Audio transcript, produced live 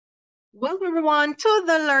Welcome everyone to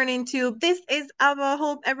the Learning Tube. This is Ava.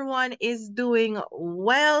 Hope everyone is doing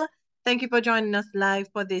well. Thank you for joining us live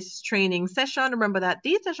for this training session. Remember that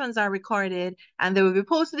these sessions are recorded and they will be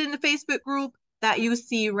posted in the Facebook group that you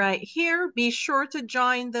see right here. Be sure to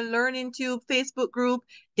join the Learning Tube Facebook group.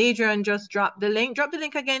 Deidre just dropped the link. Drop the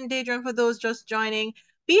link again, Deidre, for those just joining.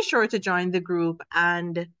 Be sure to join the group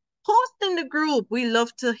and post in the group. We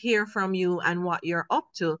love to hear from you and what you're up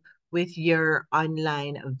to with your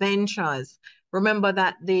online ventures. Remember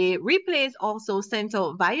that the replay is also sent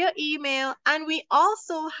out via email, and we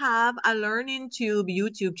also have a Learning Tube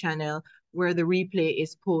YouTube channel where the replay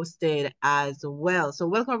is posted as well. So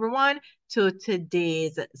welcome everyone to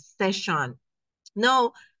today's session.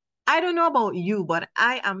 Now, I don't know about you, but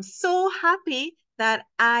I am so happy that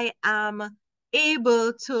I am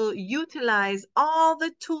able to utilize all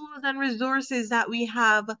the tools and resources that we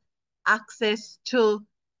have access to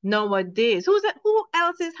nowadays. Who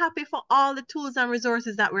else is happy for all the tools and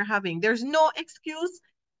resources that we're having? There's no excuse,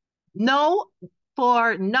 no,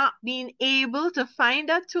 for not being able to find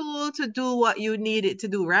a tool to do what you need it to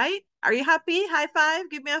do, right? Are you happy? High five.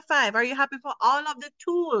 Give me a five. Are you happy for all of the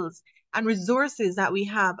tools and resources that we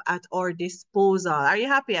have at our disposal? Are you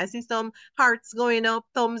happy? I see some hearts going up,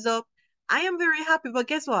 thumbs up. I am very happy, but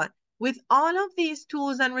guess what? With all of these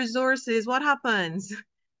tools and resources, what happens?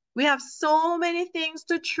 We have so many things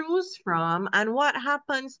to choose from, and what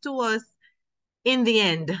happens to us in the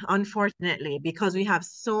end, unfortunately, because we have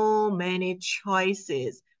so many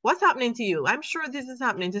choices. What's happening to you? I'm sure this is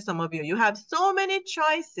happening to some of you. You have so many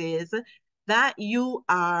choices that you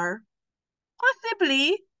are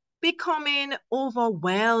possibly becoming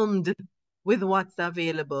overwhelmed with what's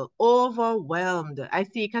available. Overwhelmed. I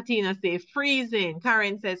see Katina say freezing.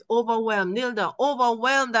 Karen says overwhelmed. Nilda,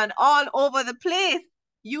 overwhelmed and all over the place.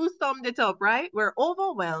 You summed it up, right? We're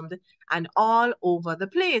overwhelmed and all over the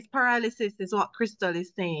place. Paralysis is what Crystal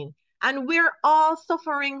is saying. And we're all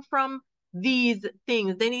suffering from these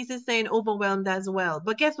things. Denise is saying overwhelmed as well.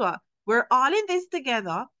 But guess what? We're all in this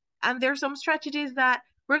together. And there's some strategies that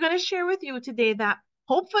we're going to share with you today that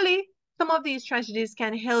hopefully some of these strategies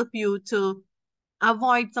can help you to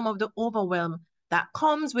avoid some of the overwhelm that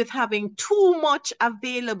comes with having too much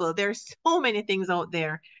available. There's so many things out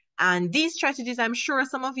there. And these strategies, I'm sure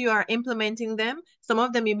some of you are implementing them. Some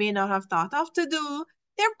of them you may not have thought of to do.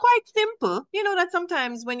 They're quite simple. You know that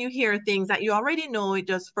sometimes when you hear things that you already know, it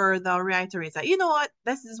just further reiterates that, you know what,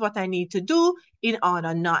 this is what I need to do in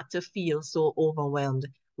order not to feel so overwhelmed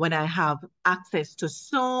when I have access to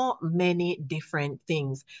so many different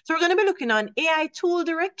things. So we're going to be looking on AI tool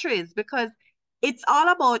directories because it's all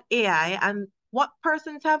about AI and what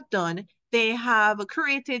persons have done. They have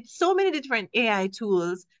created so many different AI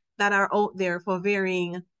tools that are out there for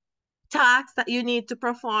varying tasks that you need to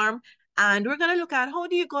perform. And we're going to look at how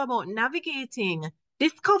do you go about navigating,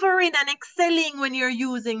 discovering and excelling when you're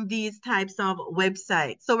using these types of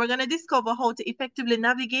websites. So we're going to discover how to effectively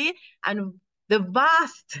navigate and the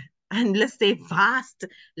vast, and let's say vast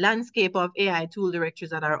landscape of AI tool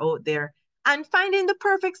directories that are out there and finding the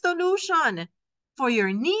perfect solution for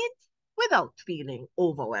your needs without feeling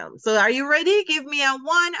overwhelmed. So are you ready? Give me a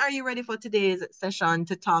one. Are you ready for today's session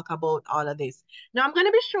to talk about all of this? Now I'm going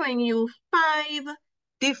to be showing you 5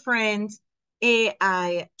 different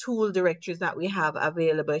AI tool directories that we have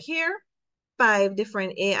available here. 5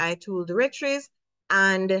 different AI tool directories,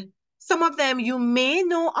 and some of them you may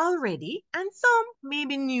know already and some may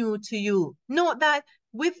be new to you. Note that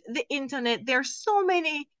with the internet, there's so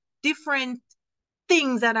many different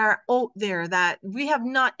things that are out there that we have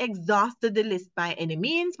not exhausted the list by any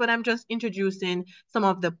means, but I'm just introducing some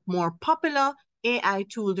of the more popular AI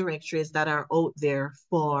tool directories that are out there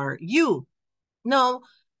for you. Now,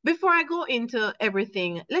 before I go into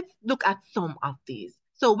everything, let's look at some of these.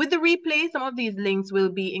 So with the replay, some of these links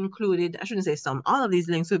will be included. I shouldn't say some, all of these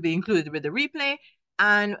links will be included with the replay,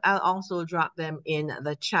 and I'll also drop them in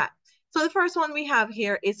the chat. So the first one we have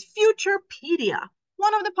here is Futurepedia,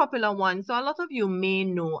 one of the popular ones. So a lot of you may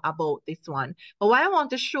know about this one. But why I want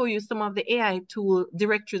to show you some of the AI tool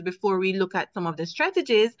directories before we look at some of the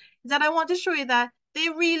strategies is that I want to show you that they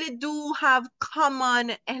really do have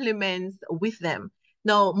common elements with them.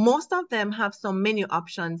 Now, most of them have some menu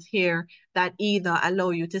options here that either allow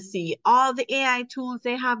you to see all the AI tools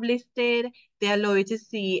they have listed, they allow you to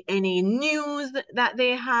see any news that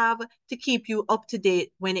they have to keep you up to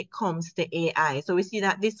date when it comes to AI. So we see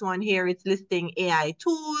that this one here, it's listing AI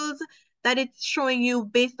tools that it's showing you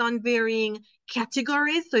based on varying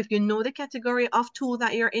categories. So if you know the category of tool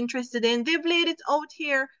that you're interested in, they've laid it out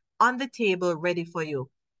here on the table ready for you.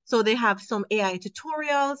 So they have some AI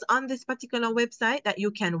tutorials on this particular website that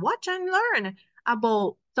you can watch and learn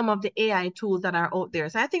about some of the AI tools that are out there.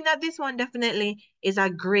 So I think that this one definitely is a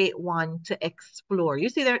great one to explore. You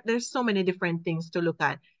see, there's so many different things to look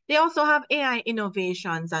at. They also have AI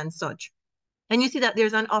innovations and such. And you see that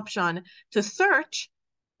there's an option to search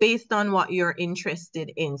based on what you're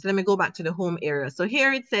interested in. So let me go back to the home area. So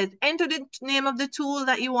here it says, enter the name of the tool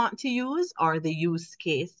that you want to use or the use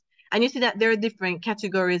case. And you see that there are different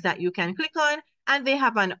categories that you can click on, and they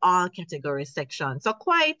have an all categories section. So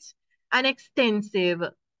quite an extensive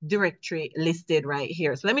directory listed right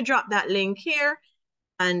here. So let me drop that link here,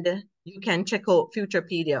 and you can check out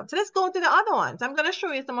Futurepedia. So let's go to the other ones. I'm going to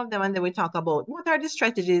show you some of them, and then we talk about what are the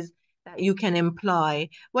strategies that you can employ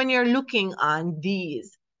when you're looking on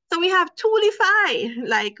these. So we have Toolify.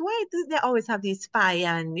 Like, why do they always have these Fi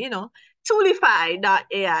and,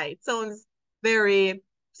 Toolify.ai? It sounds very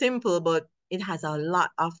simple, but it has a lot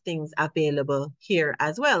of things available here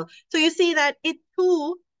as well. So you see that it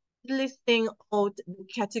too listing out the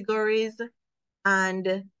categories, and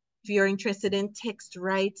if you're interested in text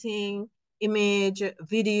writing, image,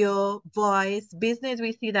 video, voice, business,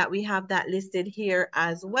 we see that we have that listed here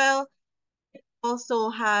as well. It also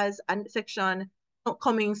has a section,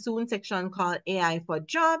 coming soon section called AI for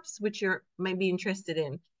Jobs, which you might be interested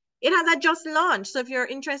in. It has a just launch. So if you're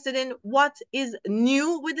interested in what is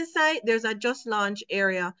new with the site, there's a just launch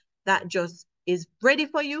area that just is ready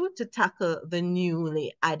for you to tackle the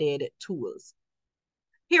newly added tools.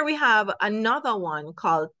 Here we have another one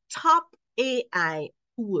called Top AI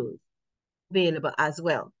Tools available as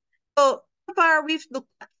well. So far, we've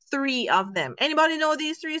looked at 3 of them. Anybody know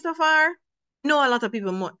these 3 so far? No, a lot of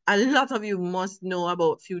people, a lot of you must know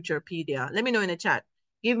about Futurepedia. Let me know in the chat.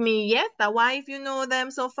 Give me yes or why if you know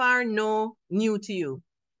them so far, no, new to you.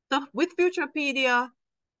 So with Futurepedia,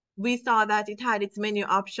 we saw that it had its menu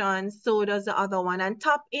options, so does the other one. And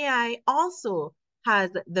Top AI also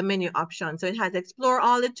has the menu option. So it has explore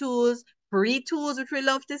all the tools, free tools, which we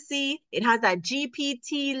love to see. It has a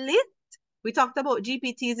GPT list. We talked about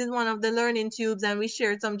GPTs in one of the learning tubes, and we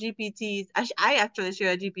shared some GPTs. I actually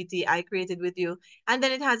shared a GPT I created with you. And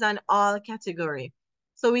then it has an all category.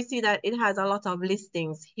 So we see that it has a lot of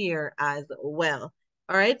listings here as well.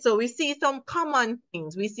 All right, so we see some common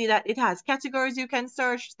things. We see that it has categories you can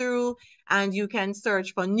search through, and you can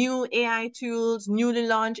search for new AI tools, newly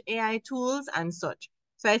launched AI tools, and such.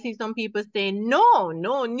 So I see some people say, no,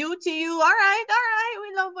 new to you. All right.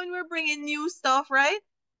 We love when we're bringing new stuff, right?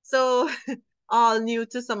 So all new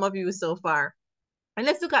to some of you so far. And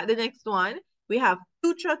let's look at the next one. We have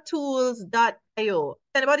futuretools.io.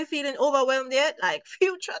 Anybody feeling overwhelmed yet? Like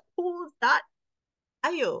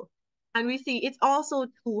futuretools.io. And we see it also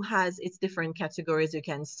too has its different categories you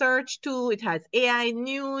can search to. It has AI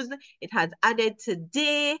news, it has added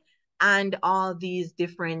today, and all these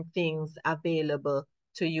different things available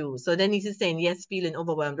to you. So Denise is saying, yes, feeling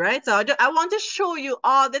overwhelmed, right? So I want to show you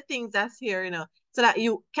all the things that's here, so that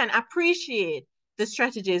you can appreciate the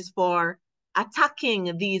strategies for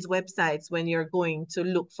attacking these websites when you're going to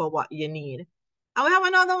look for what you need. And we have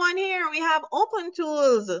another one here. We have Open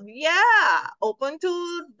Tools. Yeah,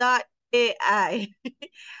 OpenTools.ai.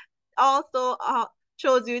 Also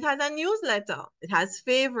shows you it has a newsletter. It has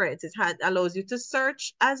favorites. It allows you to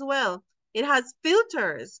search as well. It has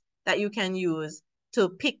filters that you can use to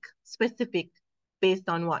pick specific based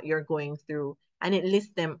on what you're going through. And it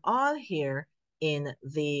lists them all here in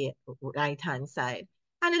the right-hand side.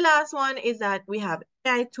 And the last one is that we have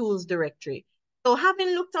AI Tools Directory. So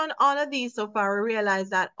having looked on all of these so far, we realize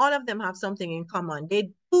that all of them have something in common. They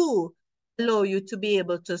do allow you to be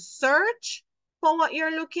able to search for what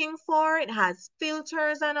you're looking for. It has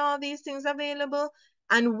filters and all these things available,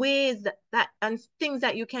 and ways and things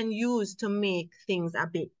that you can use to make things a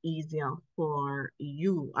bit easier for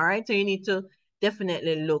you. All right. So you need to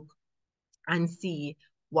definitely look and see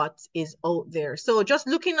what is out there. So just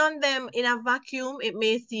looking on them in a vacuum, it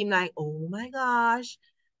may seem like, oh my gosh,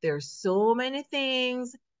 there's so many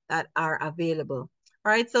things that are available.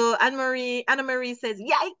 All right, so Anna Marie says,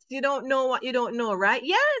 yikes, you don't know what you don't know, right?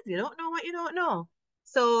 Yes, you don't know what you don't know.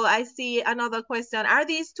 So I see another question. Are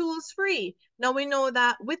these tools free? Now we know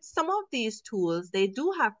that with some of these tools, they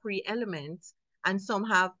do have free elements, and some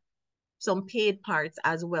have some paid parts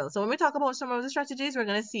as well. So when we talk about some of the strategies, we're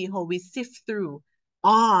going to see how we sift through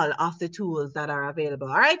all of the tools that are available.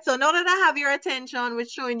 All right, so now that I have your attention with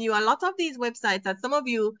showing you a lot of these websites that some of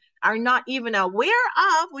you are not even aware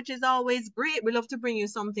of, which is always great. We love to bring you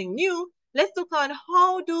something new. Let's look on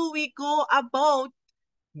how do we go about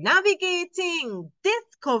navigating,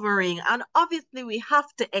 discovering, and obviously we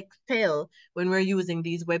have to excel when we're using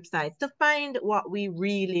these websites to find what we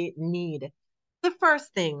really need. The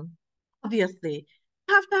first thing, obviously,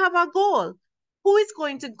 you have to have a goal. Who is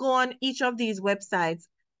going to go on each of these websites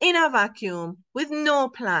in a vacuum with no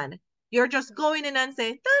plan? You're just going in and say,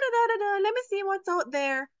 da da da da da, let me see what's out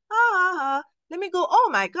there. Let me go. Oh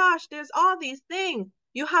my gosh, there's all these things.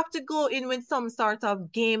 You have to go in with some sort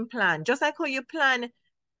of game plan, just like how you plan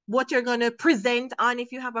what you're going to present on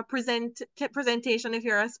if you have a presentation, if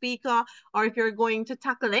you're a speaker, or if you're going to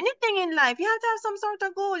tackle anything in life. You have to have some sort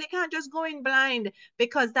of goal. You can't just go in blind,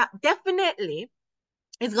 because that definitely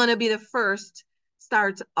is going to be the first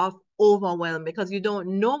start of overwhelm, because you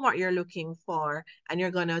don't know what you're looking for, and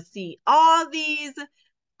you're going to see all these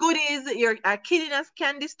goodies. You're a kid in a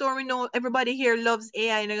candy store. We know everybody here loves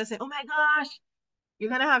AI, and you're going to say, oh my gosh, you're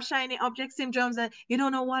going to have shiny object syndromes and you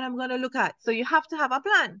don't know what I'm going to look at. So you have to have a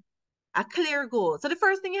plan, a clear goal. So the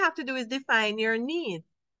first thing you have to do is define your needs.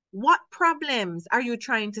 What problems are you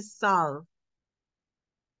trying to solve?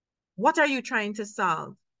 What are you trying to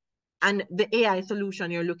solve? And the AI solution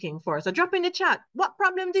you're looking for. So drop in the chat. What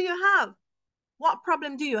problem do you have? What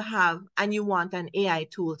problem do you have and you want an AI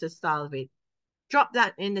tool to solve it? Drop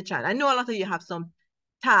that in the chat. I know a lot of you have some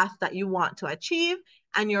tasks that you want to achieve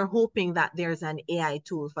and you're hoping that there's an AI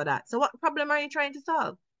tool for that. So what problem are you trying to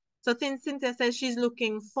solve? So Cynthia says she's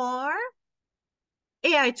looking for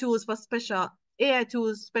AI tools for special, AI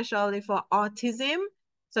tools specially for autism.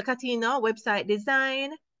 So Katina, website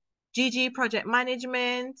design, Gigi, project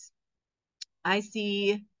management. I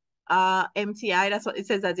see MTI, that's what it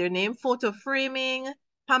says as your name. Photo framing,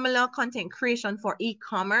 Pamela, content creation for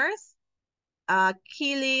e-commerce.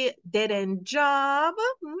 Keely, dead end job.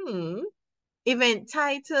 Event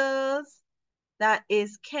titles. That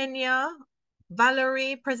is Kenya.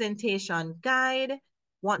 Valerie, presentation guide.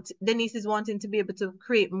 Denise is wanting to be able to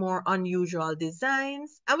create more unusual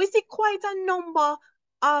designs. And we see quite a number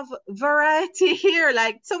of variety here.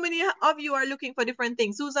 Like so many of you are looking for different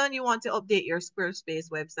things. Susan, you want to update your Squarespace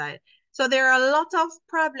website. So there are a lot of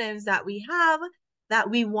problems that we have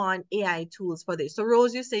that we want AI tools for this. So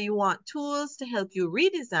Rose, you say you want tools to help you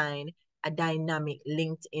redesign a dynamic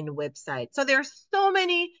LinkedIn website. So there are so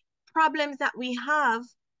many problems that we have,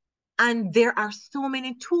 and there are so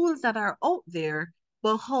many tools that are out there,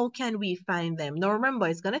 but how can we find them? Now, remember,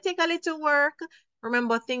 it's going to take a little work.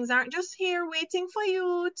 Remember, things aren't just here waiting for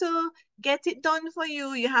you to get it done for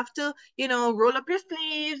you. You have to, roll up your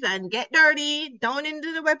sleeves and get dirty down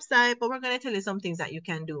into the website, but we're going to tell you some things that you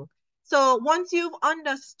can do. So once you've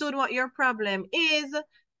understood what your problem is,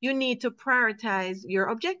 you need to prioritize your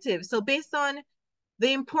objectives. So based on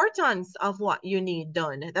the importance of what you need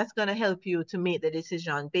done, that's going to help you to make the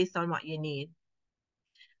decision based on what you need.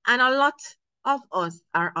 And a lot of us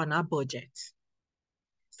are on a budget.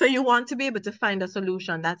 So you want to be able to find a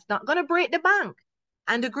solution that's not going to break the bank.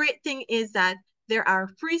 And the great thing is that there are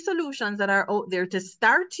free solutions that are out there to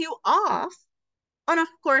start you off. And of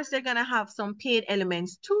course, they're going to have some paid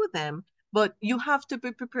elements to them, but you have to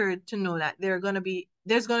be prepared to know that there's going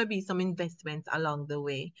to be some investments along the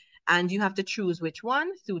way, and you have to choose which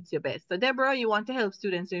one suits you best. So Deborah, you want to help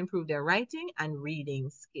students to improve their writing and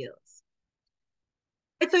reading skills.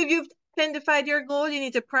 So if you've identified your goal, you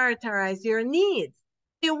need to prioritize your needs.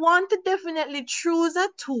 You want to definitely choose a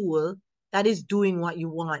tool that is doing what you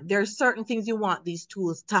want. There are certain things you want these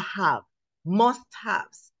tools to have,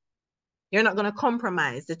 must-haves. You're not going to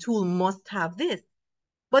compromise. The tool must have this.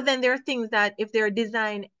 But then there are things that if they're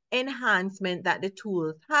design enhancement that the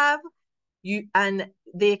tools have, and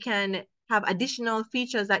they can have additional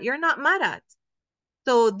features that you're not mad at.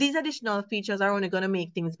 So these additional features are only going to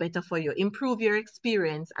make things better for you, improve your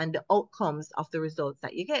experience and the outcomes of the results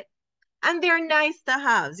that you get. And they're nice to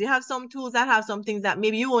have. You have some tools that have some things that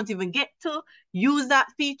maybe you won't even get to use that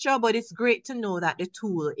feature, but it's great to know that the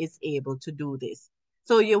tool is able to do this.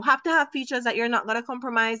 So you have to have features that you're not going to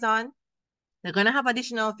compromise on. They're going to have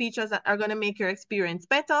additional features that are going to make your experience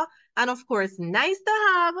better. And of course, nice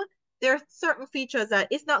to have. There are certain features that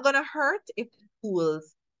it's not going to hurt if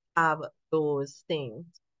tools have those things.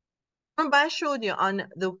 Remember, I showed you on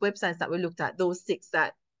the websites that we looked at, those 6,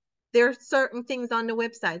 that there are certain things on the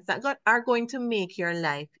websites that are going to make your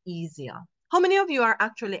life easier. How many of you are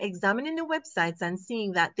actually examining the websites and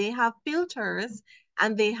seeing that they have filters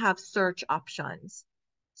and they have search options?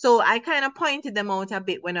 So I kind of pointed them out a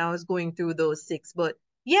bit when I was going through those 6, but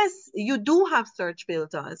yes, you do have search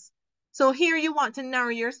filters. So here you want to narrow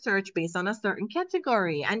your search based on a certain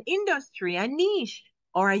category, an industry, a niche,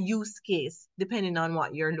 or a use case, depending on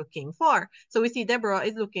what you're looking for. So we see Deborah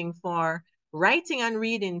is looking for writing and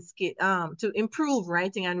reading skill, to improve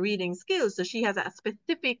writing and reading skills. So she has a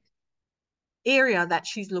specific area that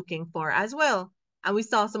she's looking for as well. And we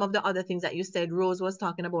saw some of the other things that you said. Rose was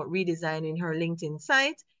talking about redesigning her LinkedIn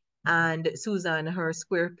site. and Susan, her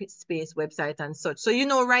Squarespace website and such. So you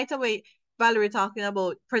know right away, Valerie talking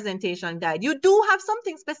about presentation guide. You do have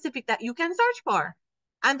something specific that you can search for.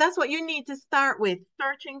 And that's what you need to start with,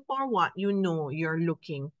 searching for what you know you're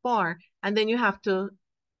looking for. And then you have to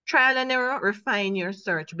trial and error, refine your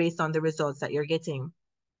search based on the results that you're getting.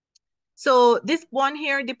 So this one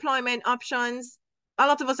here, deployment options, a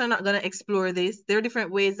lot of us are not going to explore this. There are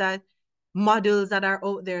different ways that models that are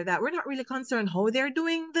out there that we're not really concerned how they're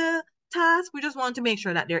doing the task. We just want to make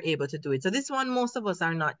sure that they're able to do it. So this one, most of us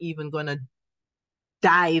are not even going to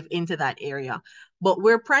dive into that area. But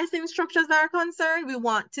where pricing structures are concerned, we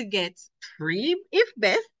want to get free, if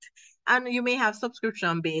best, and you may have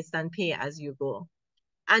subscription based and pay as you go.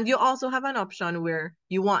 And you also have an option where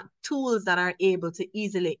you want tools that are able to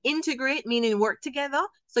easily integrate, meaning work together,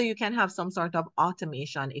 so you can have some sort of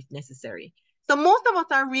automation if necessary. So most of us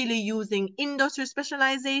are really using industry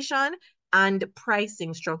specialization and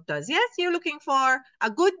pricing structures. Yes, you're looking for a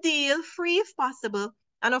good deal, free if possible.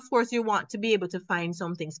 And of course, you want to be able to find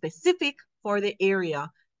something specific for the area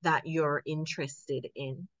that you're interested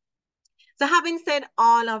in. So having said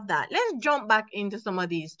all of that, let's jump back into some of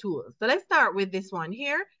these tools. So let's start with this one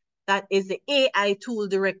here. That is the AI tool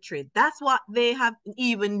directory. That's what they have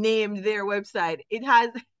even named their website. It has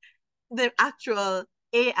the actual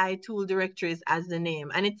AI tool directories as the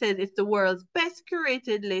name. And it says it's the world's best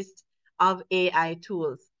curated list of AI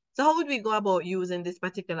tools. So how would we go about using this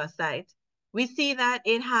particular site? We see that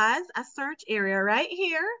it has a search area right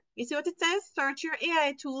here. You see what it says? Search your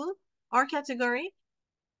AI tool or category.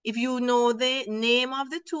 If you know the name of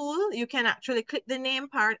the tool, you can actually click the name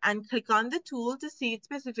part and click on the tool to see it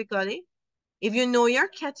specifically. If you know your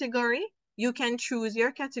category, you can choose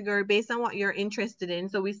your category based on what you're interested in.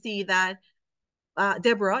 So we see that,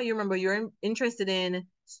 Deborah, you remember you're interested in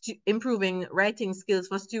improving writing skills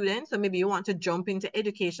for students. So maybe you want to jump into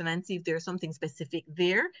education and see if there's something specific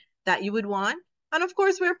there that you would want. And of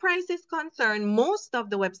course, where price is concerned, most of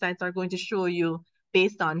the websites are going to show you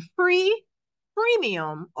based on free,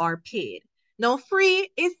 premium, or paid. Now, free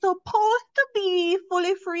is supposed to be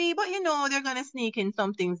fully free, but you know, they're going to sneak in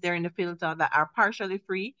some things there in the filter that are partially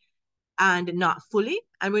free and not fully.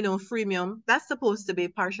 And we know freemium, that's supposed to be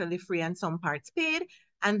partially free and some parts paid.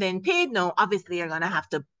 And then paid now, obviously, you're going to have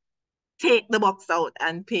to take the box out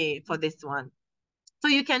and pay for this one. So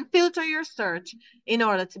you can filter your search in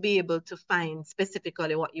order to be able to find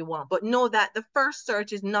specifically what you want. But know that the first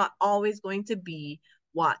search is not always going to be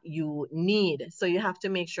what you need. So you have to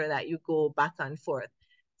make sure that you go back and forth.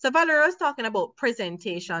 So Valerie was talking about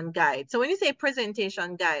presentation guide. So when you say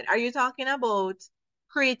presentation guide, are you talking about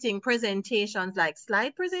creating presentations like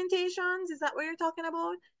slide presentations? Is that what you're talking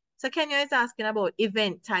about? So Kenya is asking about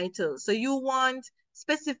event titles. So you want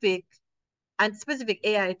specific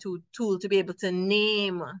AI tool to be able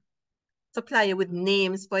to supply you with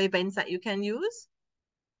names for events that you can use.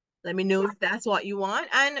 Let me know if that's what you want.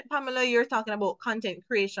 And Pamela, you're talking about content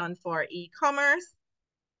creation for e-commerce.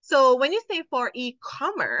 So when you say for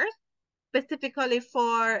e-commerce, specifically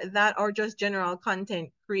for that or just general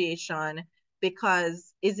content creation,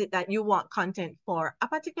 because is it that you want content for a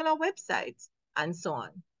particular website and so on?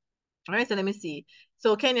 All right, so let me see.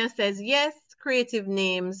 So Kenya says, yes, creative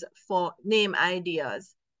names for name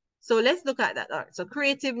ideas. So let's look at that. All right, so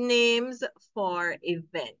creative names for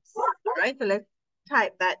events. All right, so let's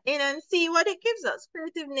type that in and see what it gives us.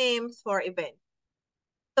 Creative names for events.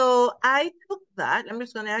 So I took that. I'm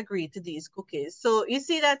just going to agree to these cookies. So you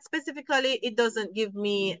see that specifically, it doesn't give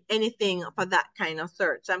me anything for that kind of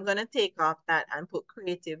search. So I'm going to take off that and put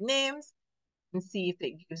creative names and see if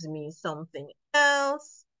it gives me something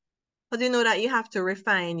else. Because you know that you have to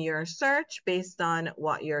refine your search based on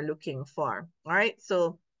what you're looking for. All right,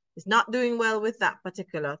 so it's not doing well with that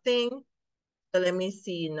particular thing. So let me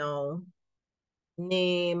see now.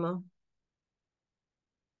 Name,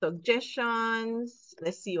 suggestions.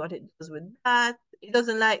 Let's see what it does with that. It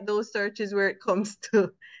doesn't like those searches where it comes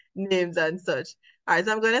to names and such. All right,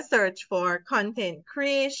 so I'm going to search for content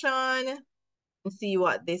creation and see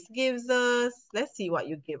what this gives us. Let's see what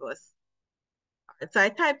you give us. So I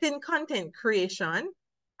typed in content creation,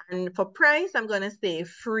 and for price, I'm going to say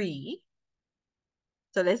free.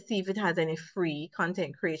 So let's see if it has any free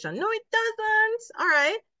content creation. No, it doesn't. All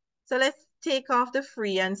right. So let's take off the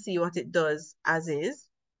free and see what it does as is.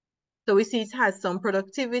 So we see it has some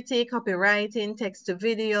productivity, copywriting, text to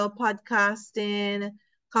video, podcasting,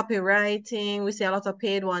 copywriting. We see a lot of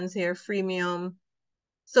paid ones here, freemium.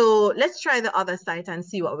 So let's try the other site and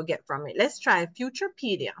see what we get from it. Let's try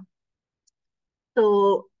Futurepedia.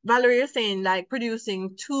 So Valerie is saying like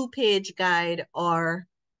producing 2-page guide or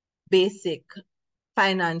basic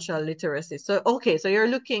financial literacy. So, okay, so you're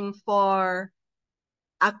looking for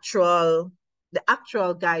the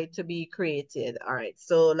actual guide to be created. All right,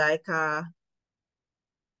 so like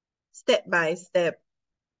step by step,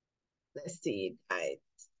 let's see, guide,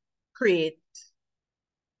 create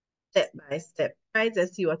step by step guides.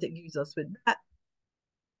 Let's see what it gives us with that.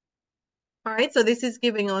 All right, so this is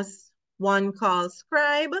giving us one called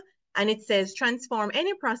Scribe, and it says transform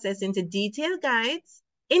any process into detailed guides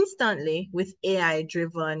instantly with AI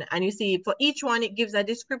driven. And you see, for each one, it gives a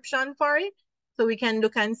description for it. So we can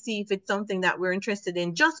look and see if it's something that we're interested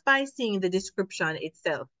in just by seeing the description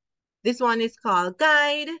itself. This one is called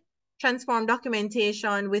Guide, Transform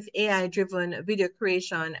Documentation with AI-driven Video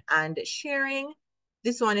Creation and Sharing.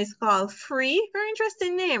 This one is called Free. Very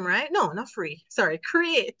interesting name, right? No, not free. Sorry,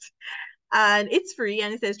 Create. And it's free,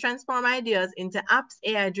 and it says transform ideas into apps,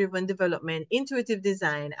 AI-driven development, intuitive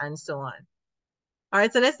design, and so on. All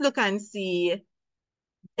right, so let's look and see.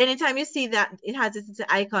 Anytime you see that it has this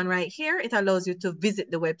icon right here, it allows you to visit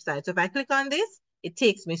the website. So if I click on this, it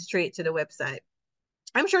takes me straight to the website.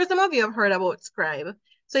 I'm sure some of you have heard about Scribe.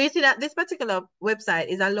 So you see that this particular website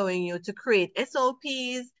is allowing you to create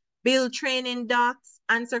SOPs, build training docs,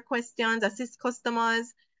 answer questions, assist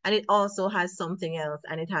customers, and it also has something else,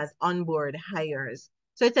 and it has onboard hires.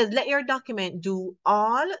 So it says, let your document do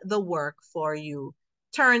all the work for you.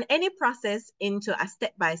 Turn any process into a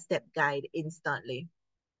step-by-step guide instantly.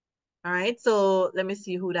 All right, so let me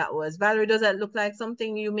see who that was. Valerie, does that look like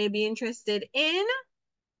something you may be interested in?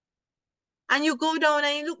 And you go down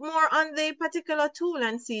and you look more on the particular tool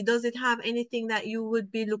and see, does it have anything that you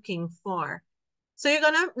would be looking for? So you're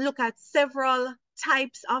going to look at several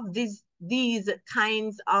types of these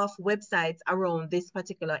kinds of websites around this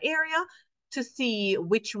particular area to see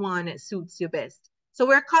which one suits you best. So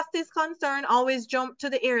where cost is concerned, always jump to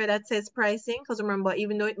the area that says pricing, because remember,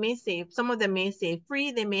 even though it may say, some of them may say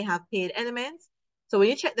free, they may have paid elements. So when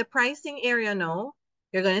you check the pricing area now,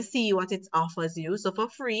 you're going to see what it offers you. So for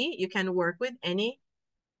free, you can work with any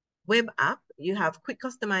web app. You have quick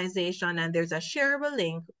customization, and there's a shareable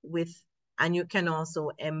link and you can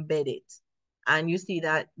also embed it. And you see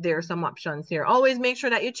that there are some options here. Always make sure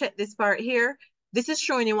that you check this part here. This is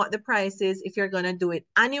showing you what the price is if you're going to do it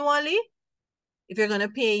annually, if you're going to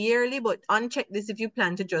pay yearly, but uncheck this if you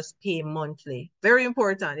plan to just pay monthly. Very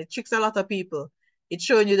important. It tricks a lot of people. It's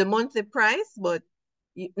showing you the monthly price, but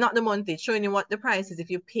not the monthly. It's showing you what the price is if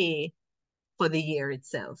you pay for the year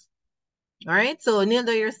itself. All right, so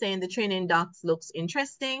Nilda, you're saying the training docs looks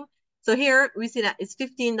interesting. So here we see that it's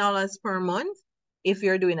 $15 per month if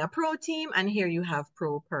you're doing a pro team, and here you have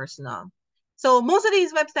pro personal. So most of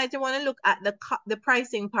these websites, you want to look at the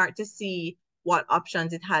pricing part to see what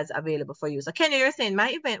options it has available for you. So Kenya, you're saying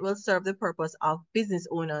my event will serve the purpose of business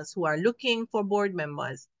owners who are looking for board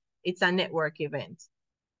members. It's a network event.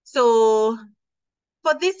 So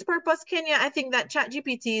for this purpose, Kenya, I think that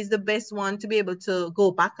ChatGPT is the best one to be able to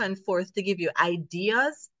go back and forth to give you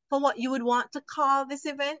ideas for what you would want to call this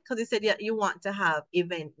event, because they said that you want to have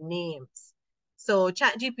event names. So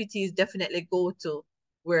ChatGPT is definitely go-to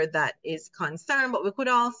where that is concerned, but we could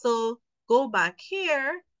also go back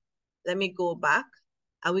here. Let me go back,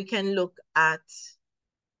 and we can look at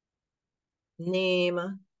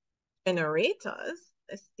name generators.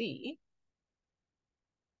 Let's see.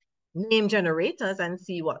 Name generators and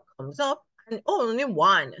see what comes up. And oh, only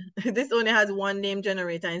one. This only has one name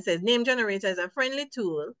generator, and says name generator is a friendly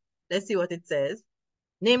tool. Let's see what it says.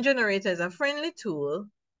 Name generator is a friendly tool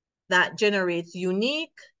that generates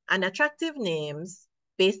unique and attractive names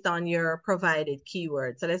based on your provided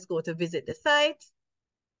keywords. So let's go to visit the site.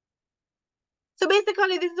 So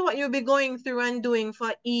basically, this is what you'll be going through and doing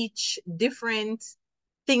for each different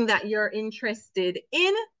thing that you're interested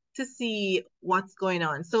in to see what's going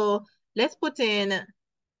on. So let's put in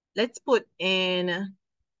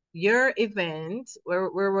your event.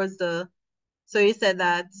 Where was so you said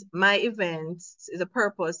that my event is a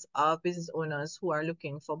purpose of business owners who are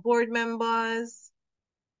looking for board members.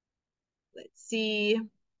 Let's see.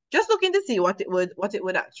 Just looking to see what it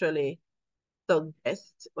would actually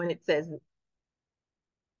suggest when it says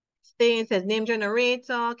it says name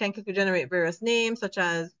generator, can quickly generate various names such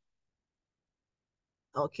as,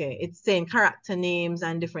 okay, it's saying character names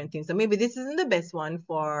and different things. So maybe this isn't the best one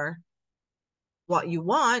for what you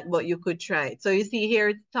want, but you could try it. So you see here,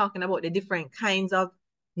 it's talking about the different kinds of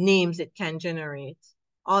names it can generate.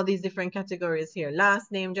 All these different categories here.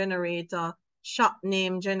 Last name generator, shop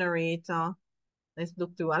name generator. Let's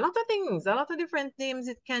look through a lot of things, a lot of different names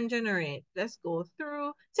it can generate. Let's go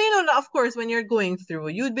through. So, you know, of course, when you're going through,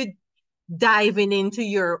 you'd be diving into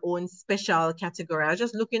your own special category. I was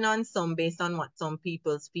just looking on some based on what some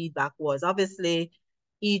people's feedback was. Obviously,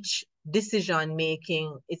 each decision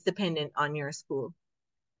making is dependent on your school.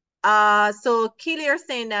 So Keely, you're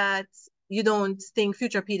saying that you don't think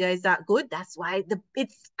Futurepedia is that good. That's why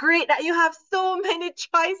it's great that you have so many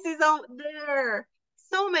choices out there.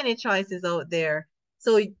 So many choices out there.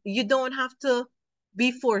 So you don't have to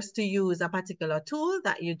be forced to use a particular tool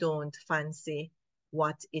that you don't fancy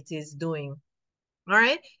what it is doing. All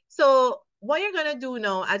right. So what you're going to do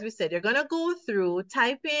now, as we said, you're going to go through,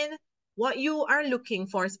 type in what you are looking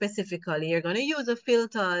for specifically. You're going to use the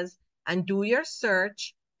filters and do your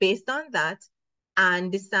search based on that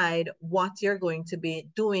and decide what you're going to be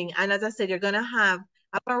doing. And as I said, you're going to have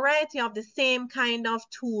a variety of the same kind of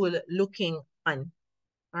tool looking on.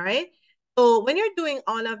 All right. So when you're doing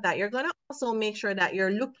all of that, you're going to also make sure that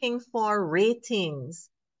you're looking for ratings,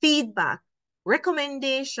 feedback,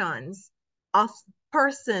 recommendations of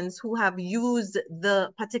persons who have used the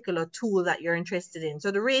particular tool that you're interested in.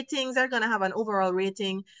 So the ratings are going to have an overall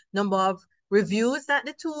rating, number of reviews that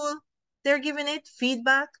the tool they're giving it,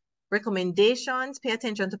 feedback, recommendations, pay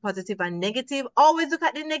attention to positive and negative. Always look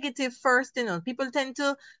at the negative first, you know. People tend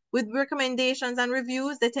to, with recommendations and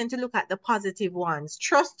reviews, they tend to look at the positive ones.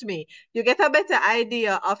 Trust me, you get a better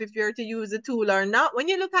idea of if you're to use the tool or not when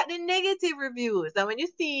you look at the negative reviews. And when you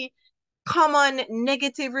see common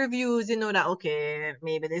negative reviews, you know that, okay,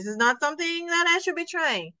 maybe this is not something that I should be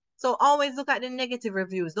trying. So always look at the negative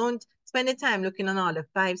reviews. Don't spend the time looking on all the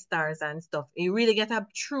 5 stars and stuff. You really get a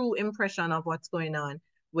true impression of what's going on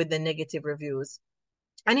with the negative reviews.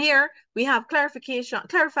 And here we have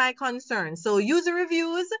clarify concerns. So user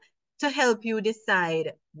reviews to help you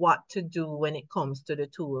decide what to do when it comes to the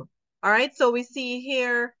tool. All right, so we see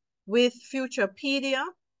here with Futurepedia,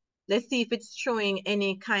 let's see if it's showing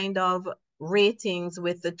any kind of ratings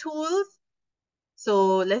with the tools.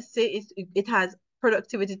 So let's say it has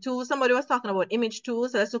productivity tools. Somebody was talking about image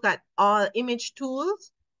tools. So let's look at all image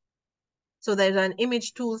tools. So there's an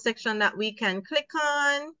image tool section that we can click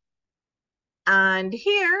on. And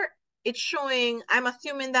here it's showing, I'm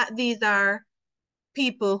assuming that these are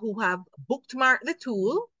people who have bookmarked the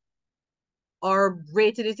tool or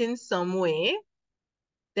rated it in some way.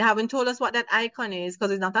 They haven't told us what that icon is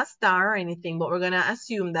because it's not a star or anything, but we're going to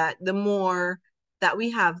assume that the more that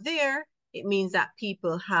we have there, it means that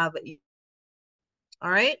people have it. All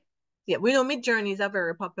right. Yeah, we know Midjourney is a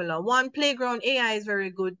very popular one. Playground AI is very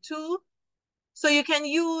good too. So you can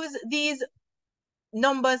use these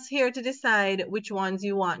numbers here to decide which ones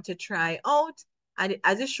you want to try out. And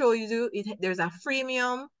as it shows you, there's a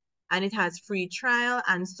freemium and it has free trial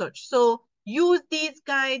and such. So use these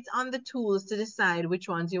guides on the tools to decide which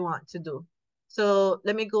ones you want to do. So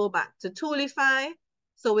let me go back to Toolify.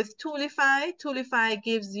 So with Toolify, Toolify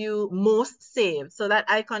gives you most saved. So that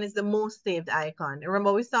icon is the most saved icon.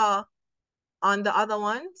 Remember we saw on the other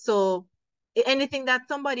one. So anything that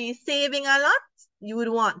somebody is saving a lot, you would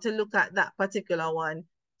want to look at that particular one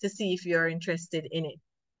to see if you're interested in it.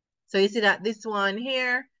 So you see that this one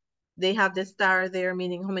here, they have the star there,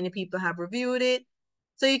 meaning how many people have reviewed it.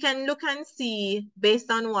 So you can look and see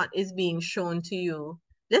based on what is being shown to you.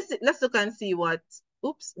 Let's look and see what,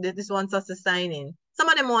 oops, this wants us to sign in. Some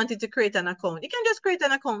of them wanted to create an account. You can just create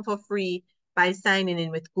an account for free by signing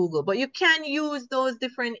in with Google, but you can use those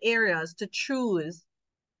different areas to choose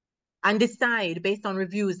and decide based on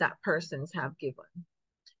reviews that persons have given.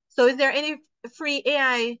 So is there any free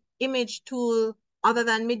AI image tool other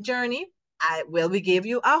than Midjourney? Well, we gave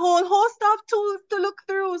you a whole host of tools to look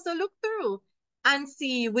through. So look through and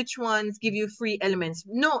see which ones give you free elements.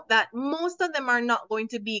 Note that most of them are not going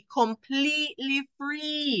to be completely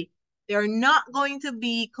free. They're not going to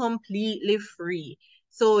be completely free.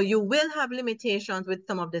 So you will have limitations with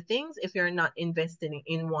some of the things if you're not investing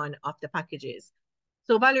in one of the packages.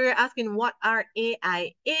 So Valerie, you're asking, what are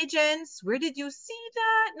AI agents? Where did you see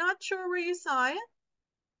that? Not sure where you saw it.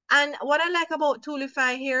 And what I like about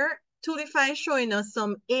Toolify here, Toolify is showing us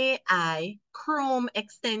some AI Chrome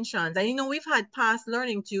extensions. And you know, we've had past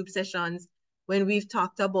Learning Tube sessions when we've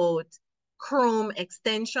talked about Chrome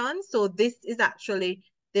extensions. So this is actually,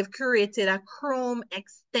 they've created a Chrome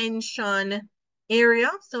extension area.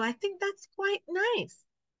 So I think that's quite nice.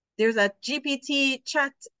 There's a GPT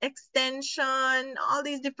chat extension, all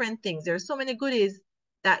these different things. There's so many goodies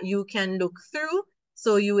that you can look through.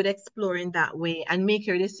 So you would explore in that way and make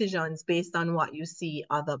your decisions based on what you see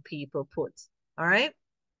other people put. All right.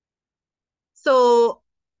 So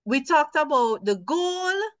we talked about the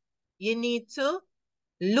goal. You need to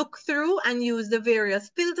look through and use the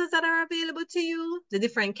various filters that are available to you, the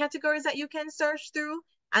different categories that you can search through.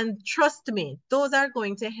 And trust me, those are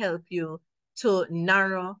going to help you to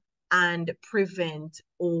narrow and prevent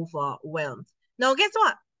overwhelm. Now, guess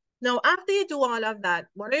what? Now, after you do all of that,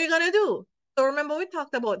 what are you going to do? So remember, we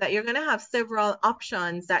talked about that you're going to have several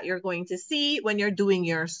options that you're going to see when you're doing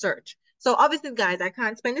your search. So obviously, guys, I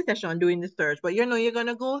can't spend the session doing the search, but you know you're going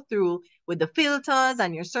to go through with the filters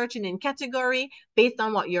and you're searching in category based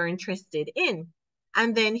on what you're interested in.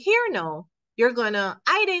 And then here now, you're going to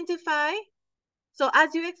identify. So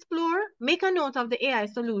as you explore, make a note of the AI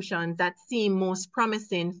solutions that seem most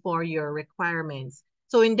promising for your requirements.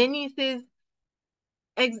 So in Denise's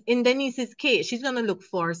case, she's going to look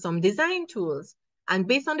for some design tools. And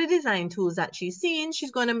based on the design tools that she's seeing,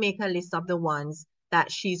 she's going to make a list of the ones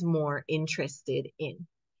that she's more interested in.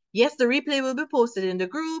 Yes, the replay will be posted in the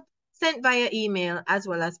group, sent via email, as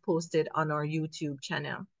well as posted on our YouTube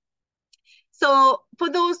channel. So for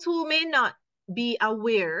those who may not be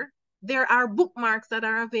aware, there are bookmarks that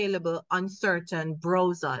are available on certain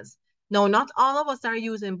browsers. Now, not all of us are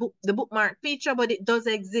using the bookmark feature, but it does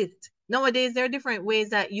exist. Nowadays, there are different ways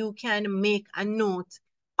that you can make a note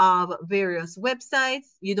of various websites.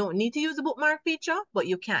 You don't need to use the bookmark feature, but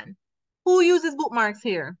you can. Who uses bookmarks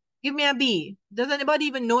here? Give me a B. Does anybody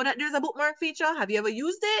even know that there's a bookmark feature? Have you ever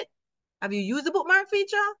used it? Have you used the bookmark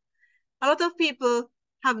feature? A lot of people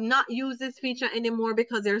have not used this feature anymore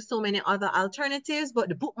because there are so many other alternatives, but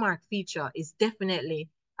the bookmark feature is definitely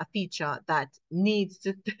a feature that needs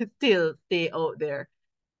to still stay out there.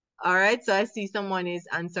 All right, so I see someone is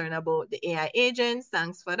answering about the AI agents.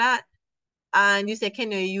 Thanks for that. And you say,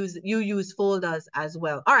 can you use folders as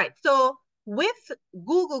well? All right, so with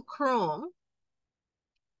Google Chrome,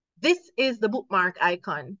 this is the bookmark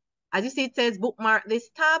icon. As you see, it says bookmark this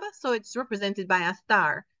tab, so it's represented by a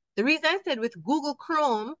star. The reason I said with Google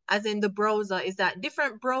Chrome, as in the browser, is that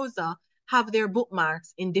different browser have their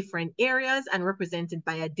bookmarks in different areas and represented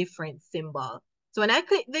by a different symbol. So when I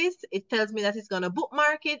click this, it tells me that it's going to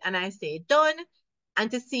bookmark it, and I say done.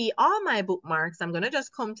 And to see all my bookmarks, I'm going to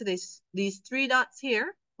just come to these three dots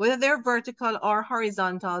here. Whether they're vertical or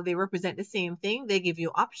horizontal, they represent the same thing. They give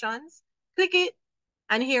you options. Click it,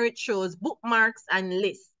 and here it shows bookmarks and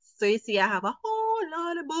lists. So you see I have a whole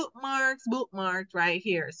lot of bookmarked right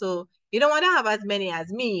here. So you don't want to have as many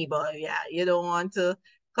as me, but yeah, you don't want to,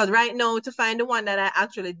 because right now to find the one that I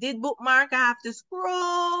actually did bookmark, I have to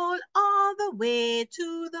scroll all the way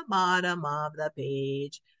to the bottom of the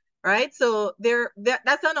page, right? So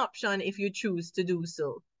that's an option if you choose to do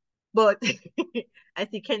so. But I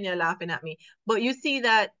see Kenya laughing at me. But you see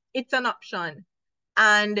that it's an option.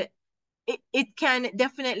 And it can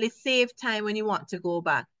definitely save time when you want to go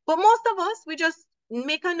back. But most of us, we just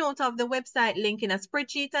make a note of the website link in a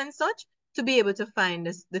spreadsheet and such to be able to find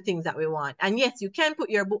the things that we want. And yes, you can put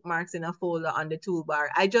your bookmarks in a folder on the toolbar.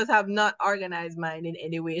 I just have not organized mine in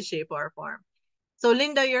any way, shape, or form. So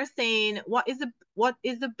Linda, you're saying, what is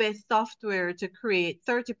the best software to create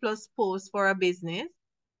 30 plus posts for a business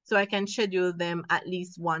so I can schedule them at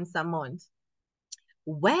least once a month?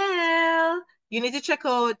 Well, you need to check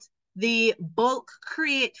out the bulk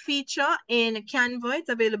create feature in Canva. It's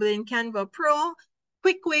available in Canva Pro.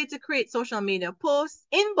 Quick way to create social media posts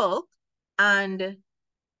in bulk, and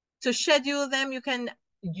to schedule them, you can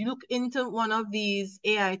look into one of these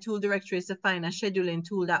AI tool directories to find a scheduling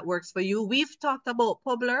tool that works for you. We've talked about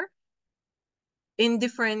Publer in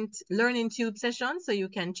different Learning Tube sessions, so you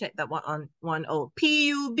can check that one out.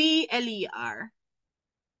 Publer.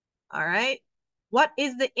 All right. What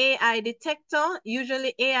is the AI detector?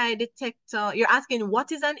 Usually AI detector, you're asking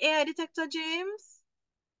what is an AI detector, James?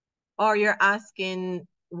 Or you're asking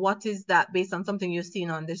what is that based on something you've seen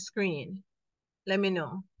on the screen? Let me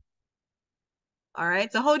know. All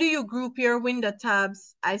right, so how do you group your window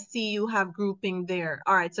tabs? I see you have grouping there.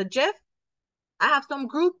 All right, so Jeff, I have some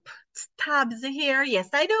group tabs here. Yes,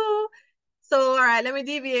 I do. So, all right, let me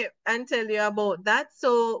deviate and tell you about that.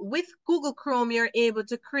 So with Google Chrome, you're able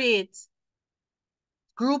to create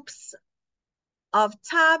groups of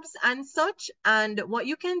tabs and such. And what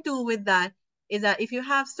you can do with that is that if you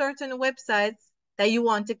have certain websites that you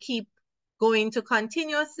want to keep going to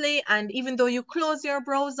continuously, and even though you close your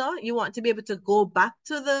browser, you want to be able to go back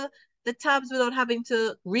to the tabs without having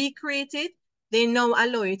to recreate it, they now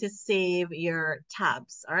allow you to save your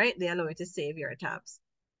tabs. All right, they allow you to save your tabs.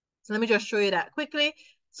 So let me just show you that quickly.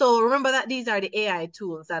 So remember that these are the AI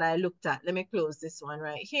tools that I looked at. Let me close this one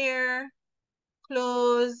right here.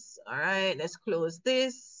 Close. All right, let's close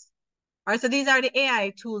this. All right, so these are the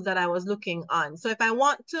AI tools that I was looking on. So if I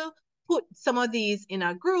want to put some of these in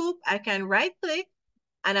a group, I can right click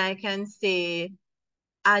and I can say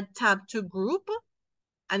add tab to group.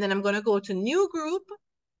 And then I'm going to go to new group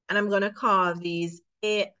and I'm going to call these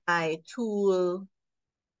AI tool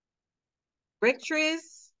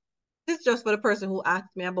directories. This is just for the person who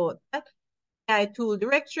asked me about that. AI tool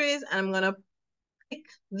directories, and I'm gonna click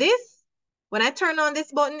this. When I turn on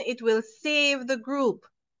this button, it will save the group.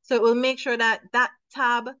 So it will make sure that that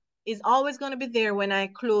tab is always going to be there when I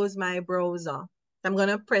close my browser. I'm going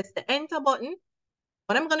to press the enter button.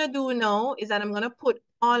 What I'm going to do now is that I'm going to put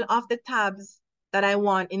all of the tabs that I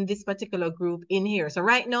want in this particular group in here. So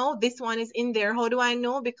right now, this one is in there. How do I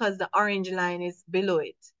know? Because the orange line is below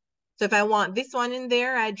it. So if I want this one in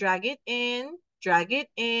there, I drag it in, drag it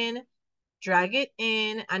in, drag it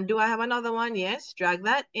in. And do I have another one? Yes, drag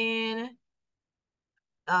that in,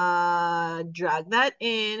 drag that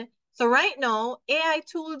in. So right now, AI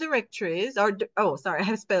tool directories, or, oh, sorry,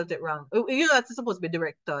 I spelled it wrong. You know, that's supposed to be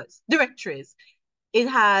directories. It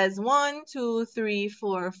has 1, 2, 3,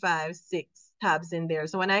 4, 5, 6 tabs in there.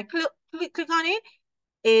 So when I click on it,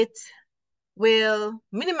 it will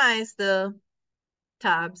minimize the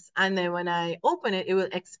tabs, and then when I open it, it will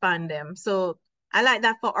expand them. So I like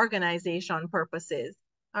that for organization purposes.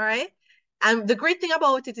 All right. And the great thing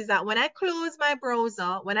about it is that when I close my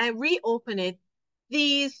browser, when I reopen it,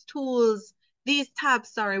 these tools, these tabs,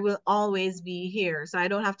 sorry, will always be here. So I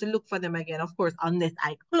don't have to look for them again, of course, unless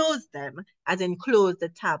I close them, as in close the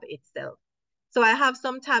tab itself. So I have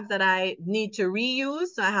some tabs that I need to reuse.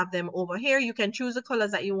 So I have them over here. You can choose the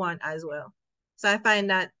colors that you want as well. So I find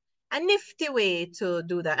that a nifty way to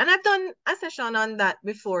do that. And I've done a session on that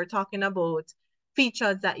before, talking about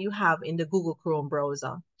features that you have in the Google Chrome browser.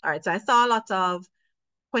 All right, so I saw a lot of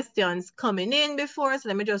questions coming in before, so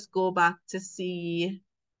let me just go back to see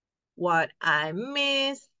what I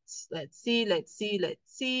missed. Let's see, let's see, let's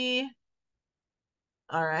see.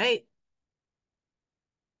 All right.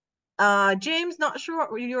 James, not sure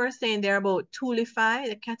what you were saying there about Toolify,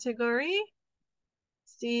 the category.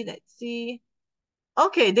 See, let's see.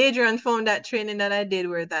 Okay, Deidre found that training that I did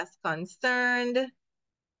where that's concerned.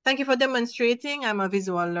 Thank you for demonstrating. I'm a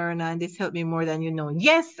visual learner and this helped me more than you know.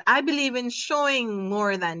 Yes, I believe in showing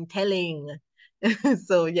more than telling.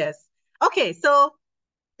 So yes. Okay, so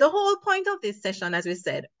the whole point of this session, as we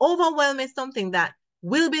said, overwhelm is something that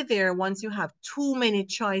will be there once you have too many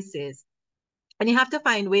choices. And you have to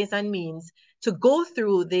find ways and means to go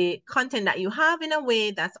through the content that you have in a way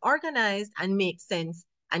that's organized and makes sense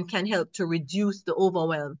and can help to reduce the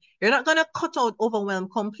overwhelm. You're not going to cut out overwhelm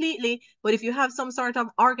completely, but if you have some sort of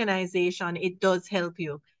organization, it does help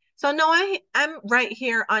you. So now I'm right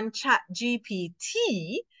here on Chat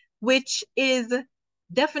GPT, which is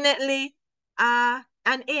definitely an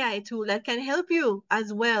AI tool that can help you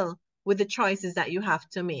as well with the choices that you have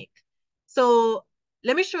to make. So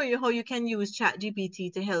let me show you how you can use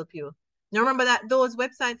ChatGPT to help you. Now remember that those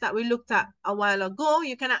websites that we looked at a while ago,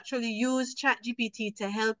 you can actually use ChatGPT to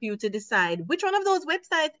help you to decide which one of those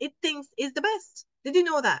websites it thinks is the best. Did you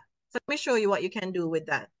know that? So let me show you what you can do with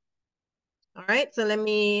that. All right, so let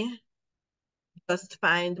me just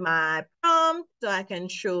find my prompt so I can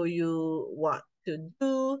show you what to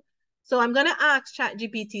do. So I'm going to ask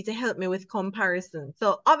ChatGPT to help me with comparison.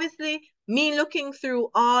 So obviously, me looking through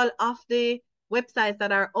all of the websites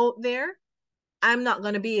that are out there, I'm not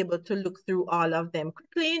going to be able to look through all of them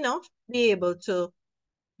quickly enough to be able to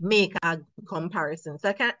make a comparison. So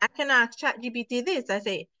I can ask ChatGPT this. I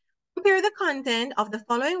say, compare the content of the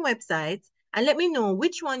following websites and let me know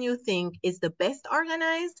which one you think is the best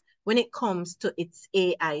organized when it comes to its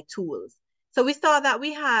AI tools. So we saw that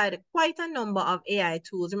we had quite a number of AI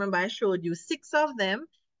tools. Remember, I showed you 6 of them.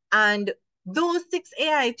 And those 6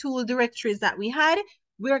 AI tool directories that we had,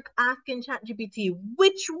 we're asking ChatGPT,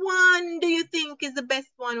 which one do you think is the best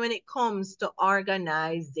one when it comes to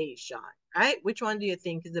organization, right? Which one do you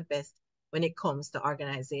think is the best when it comes to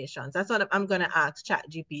organizations? That's what I'm going to ask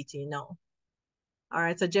ChatGPT now. All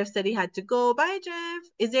right, so Jeff said he had to go. Bye, Jeff.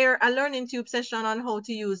 Is there a Learning Tube session on how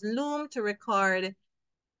to use Loom to record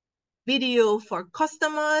video for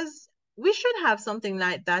customers? We should have something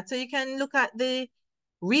like that. So you can look at the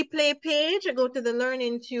replay page, go to the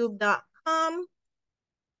learningtube.com,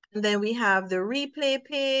 and then we have the replay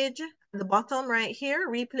page at the bottom right here,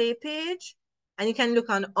 replay page. And you can look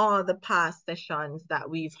on all the past sessions that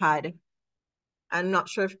we've had. I'm not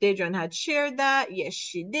sure if Deidre had shared that. Yes,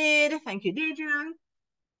 she did. Thank you, Deidre.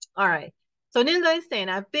 All right. So Nilda is saying,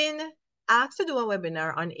 I've been asked to do a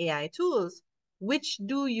webinar on AI tools. Which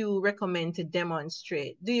do you recommend to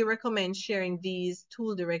demonstrate? Do you recommend sharing these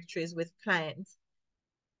tool directories with clients?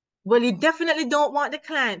 Well, you definitely don't want the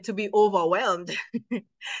client to be overwhelmed.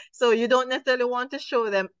 So you don't necessarily want to show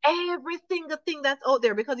them every single thing that's out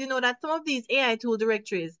there because you know that some of these AI tool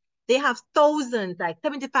directories, they have thousands, like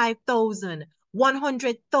 75,000,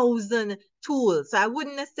 100,000 tools. So I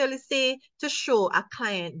wouldn't necessarily say to show a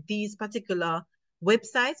client these particular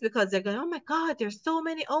websites because they're going, oh my God, there's so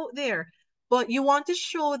many out there. but you want to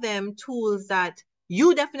show them tools that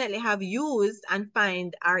you definitely have used and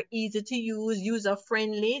find are easy to use,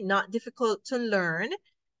 user-friendly, not difficult to learn,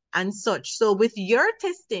 and such. So with your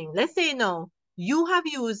testing, let's say now you have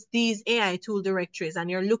used these AI tool directories and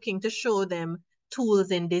you're looking to show them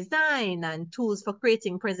tools in design and tools for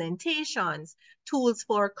creating presentations, tools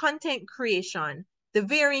for content creation, the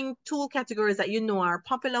varying tool categories that you know are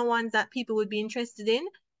popular ones that people would be interested in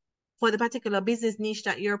for the particular business niche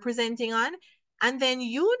that you're presenting on. And then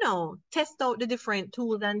test out the different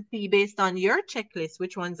tools and see based on your checklist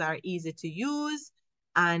which ones are easy to use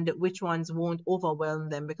and which ones won't overwhelm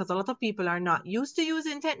them, because a lot of people are not used to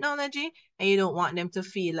using technology and you don't want them to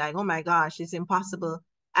feel like, oh my gosh, it's impossible.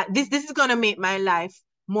 This is going to make my life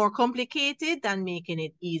more complicated than making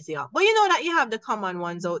it easier. But you know that you have the common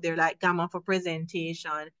ones out there like Gamma for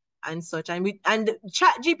presentation and such. And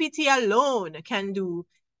Chat GPT alone can do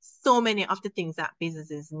so many of the things that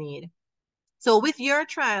businesses need. So with your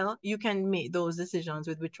trial, you can make those decisions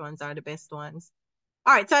with which ones are the best ones.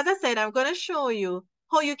 All right, so as I said, I'm going to show you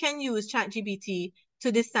how you can use ChatGPT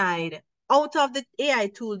to decide out of the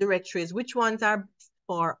AI tool directories, which ones are best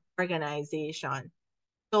for organization.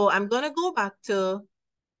 So I'm going to go back to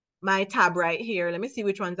my tab right here. Let me see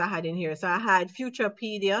which ones I had in here. So I had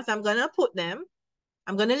Futurepedia. So I'm going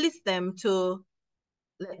to list them to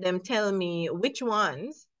let them tell me which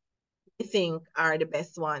ones think are the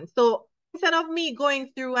best ones. So instead of me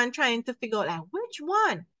going through and trying to figure out like which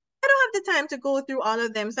one, I don't have the time to go through all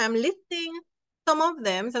of them. So I'm listing some of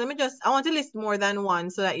them. So I want to list more than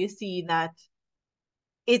one so that you see that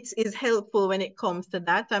it is helpful when it comes to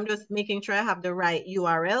that. So I'm just making sure I have the right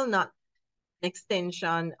URL, not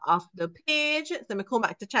extension of the page. So let me come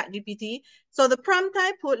back to ChatGPT. So the prompt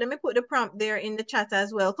I put, let me put the prompt there in the chat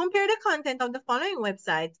as well. Compare the content of the following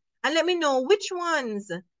websites and let me know which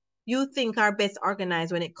ones you think are best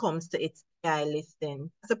organized when it comes to its AI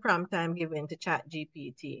listing. That's the prompt I'm giving to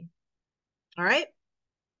ChatGPT. All right.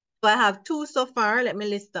 So I have 2 so far. Let me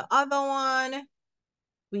list the other one.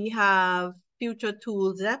 We have future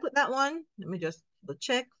tools. Did I put that one? Let me just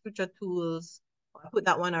check. Future tools. I put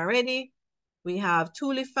that one already. We have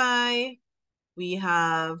Toolify. We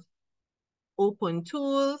have Open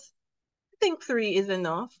Tools. I think 3 is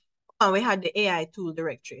enough. And we had the AI tool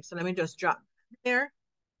directory. So let me just drop there.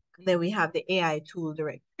 And then we have the AI tool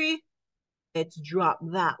directory. Let's drop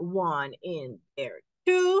that one in there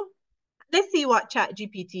too. Let's see what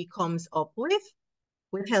ChatGPT comes up with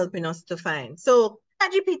helping us to find. So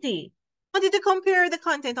ChatGPT wanted to compare the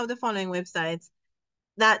content of the following websites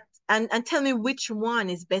and tell me which one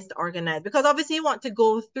is best organized, because obviously you want to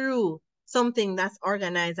go through something that's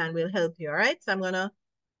organized and will help you. All right, so I'm gonna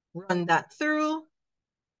run that through.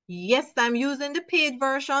 Yes, I'm using the paid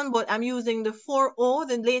version, but I'm using the 4.0,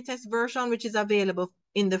 the latest version, which is available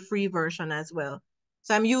in the free version as well.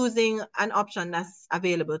 So I'm using an option that's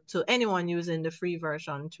available to anyone using the free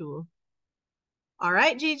version too. All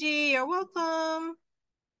right, Gigi, you're welcome.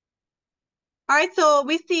 All right, so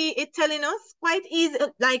we see it telling us quite easy,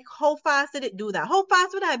 like how fast did it do that? How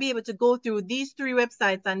fast would I be able to go through these 3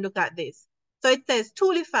 websites and look at this? So it says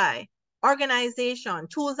Toolify, organization.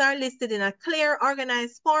 Tools are listed in a clear,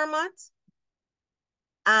 organized format.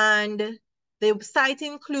 And the site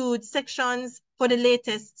includes sections for the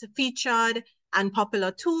latest featured and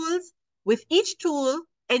popular tools, with each tool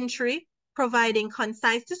entry providing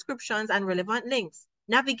concise descriptions and relevant links.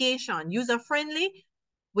 Navigation, user-friendly,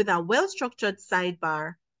 with a well-structured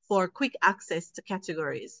sidebar for quick access to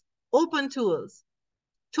categories. Open tools.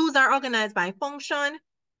 Tools are organized by function,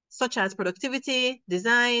 such as productivity,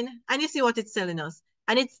 design, and you see what it's telling us.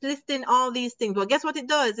 And it's listing all these things. Well, guess what it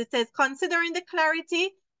does? It says, considering the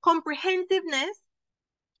clarity, comprehensiveness,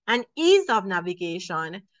 and ease of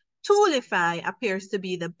navigation, Toolify appears to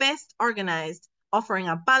be the best organized, offering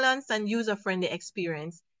a balanced and user-friendly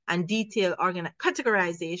experience and detailed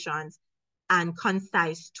categorizations and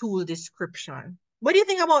concise tool description. What do you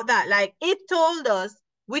think about that? Like, it told us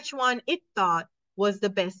which one it thought was the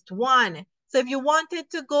best one. So if you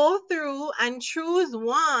wanted to go through and choose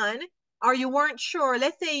one, or you weren't sure,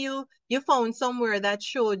 let's say you found somewhere that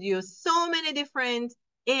showed you so many different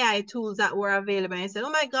AI tools that were available, and you said,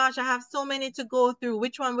 oh my gosh, I have so many to go through.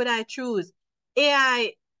 Which one would I choose?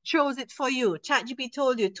 AI chose it for you. ChatGPT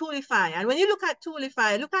told you, Toolify. And when you look at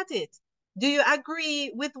Toolify, look at it. Do you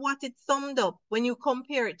agree with what it summed up when you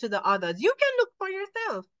compare it to the others? You can look for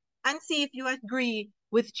yourself and see if you agree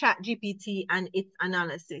with ChatGPT and its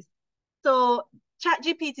analysis. So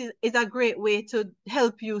ChatGPT is a great way to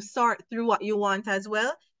help you sort through what you want as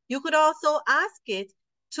well. You could also ask it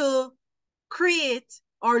to create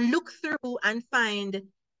or look through and find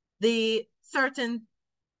the certain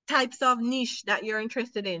types of niche that you're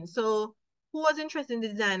interested in. So who was interested in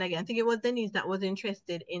design again? I think it was Denise that was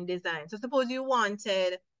interested in design. So suppose you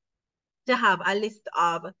wanted to have a list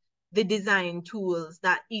of the design tools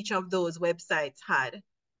that each of those websites had.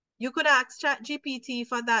 You could ask ChatGPT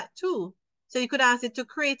for that too. So you could ask it to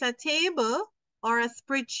create a table or a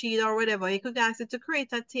spreadsheet or whatever. You could ask it to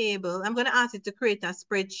create a table. I'm going to ask it to create a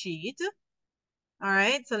spreadsheet. All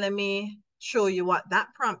right, so let me show you what that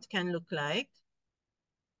prompt can look like.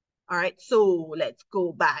 All right, so let's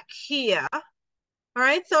go back here. All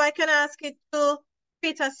right, so I can ask it to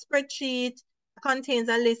create a spreadsheet that contains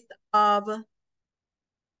a list of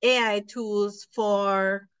AI tools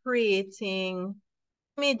for creating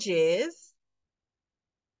images.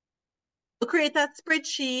 To create a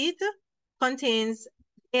spreadsheet contains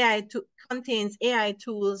contains AI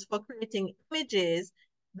tools for creating images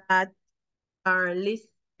that are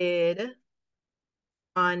listed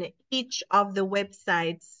on each of the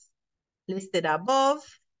websites listed above.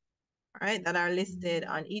 All right, that are listed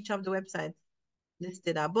on each of the websites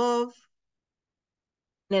listed above.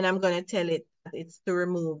 Then I'm going to tell it that it's to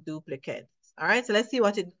remove duplicates. All right, so let's see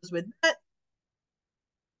what it does with that.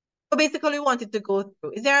 So basically, we want it to go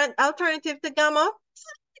through. Is there an alternative to Gamma?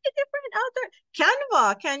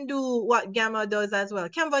 Canva can do what Gamma does as well.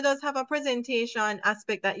 Canva does have a presentation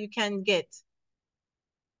aspect that you can get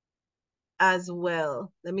as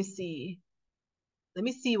well. Let me see. Let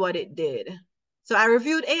me see what it did. So I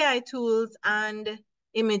reviewed AI tools and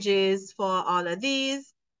images for all of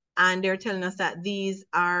these, and they're telling us that these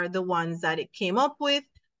are the ones that it came up with.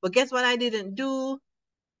 But guess what I didn't do?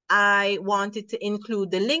 I wanted to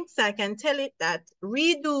include the links. I can tell it that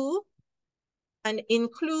redo and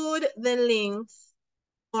include the links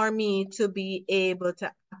for me to be able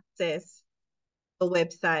to access the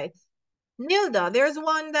website. Nilda, there's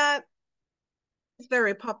one that is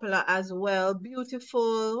very popular as well.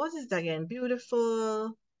 Beautiful. What is it again?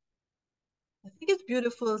 Beautiful. I think it's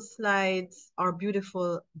Beautiful Slides or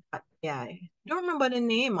Beautiful AI. I don't remember the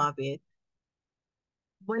name of it.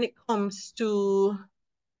 When it comes to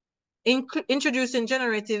introducing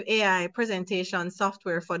generative AI presentation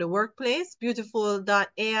software for the workplace,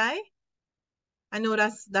 Beautiful.ai. I know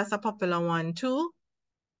that's a popular one too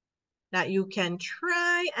that you can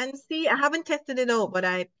try and see. I haven't tested it out, but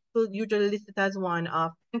I will usually list it as one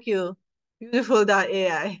of. Thank you,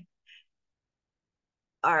 Beautiful.ai.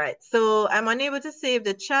 All right, so I'm unable to save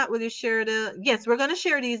the chat. Will you share the? Yes, we're gonna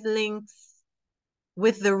share these links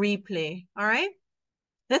with the replay. All right,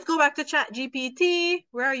 let's go back to ChatGPT.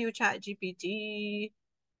 Where are you, ChatGPT?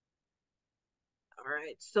 All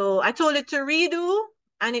right, so I told it to redo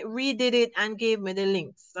and it redid it and gave me the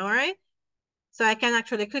links. All right, so I can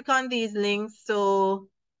actually click on these links. So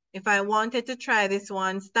if I wanted to try this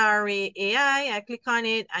one, Starry AI, I click on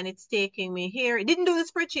it and it's taking me here. It didn't do the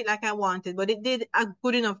spreadsheet like I wanted, but it did a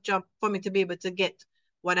good enough job for me to be able to get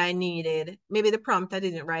what I needed. Maybe the prompt, I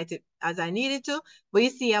didn't write it as I needed to, but you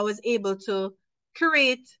see, I was able to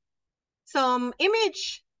create some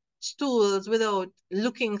image tools without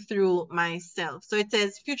looking through myself. So it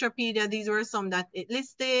says Futurepedia, these were some that it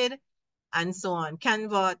listed and so on.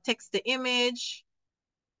 Canva, text to image,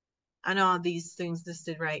 and all these things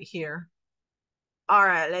listed right here. All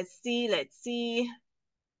right, let's see, let's see.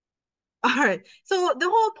 All right, so the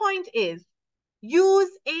whole point is use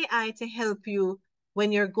AI to help you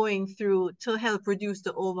when you're going through to help reduce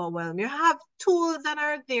the overwhelm. You have tools that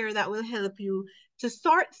are there that will help you to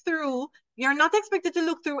sort through. You're not expected to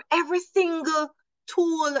look through every single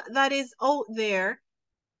tool that is out there.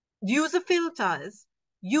 Use the filters,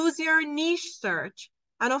 use your niche search,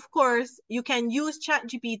 and of course, you can use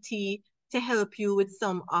ChatGPT to help you with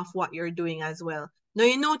some of what you're doing as well. Now,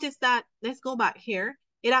 you notice that, let's go back here.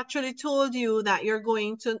 It actually told you that you're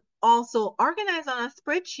going to also organize on a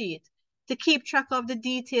spreadsheet to keep track of the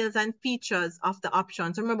details and features of the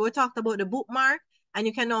options. Remember, we talked about the bookmark, and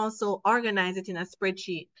you can also organize it in a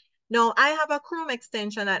spreadsheet. Now, I have a Chrome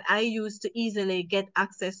extension that I use to easily get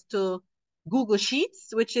access to Google Sheets,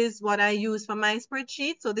 which is what I use for my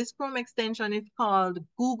spreadsheet. So this Chrome extension is called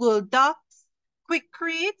Google Docs Quick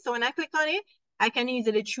Create. So when I click on it, I can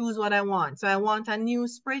easily choose what I want. So I want a new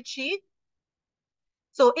spreadsheet.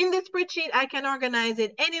 So in this spreadsheet, I can organize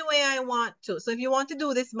it any way I want to. So if you want to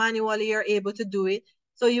do this manually, you're able to do it.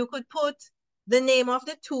 So you could put the name of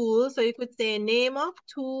the tool. So you could say name of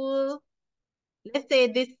tool. Let's say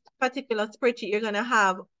this particular spreadsheet, you're going to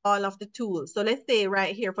have all of the tools. So let's say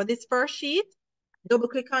right here for this first sheet, double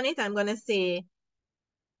click on it. I'm going to say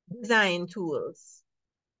design tools,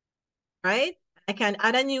 right? I can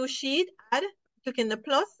add a new sheet, click in the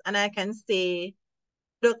plus, and I can say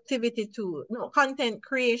productivity tool, no, content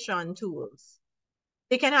creation tools.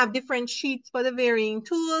 They can have different sheets for the varying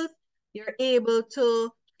tools. You're able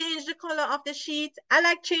to change the color of the sheet. I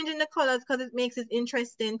like changing the colors because it makes it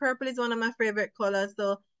interesting. Purple is one of my favorite colors,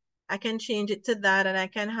 so I can change it to that, and I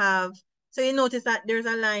can have, so you notice that there's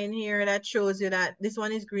a line here that shows you that this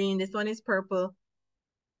one is green, this one is purple.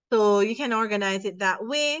 So you can organize it that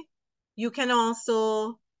way. You can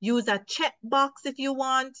also use a checkbox if you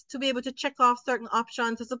want to be able to check off certain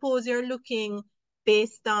options. So suppose you're looking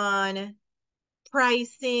based on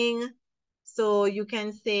pricing. So you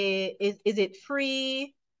can say, is it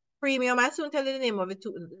free? Premium. I soon tell you the name of it,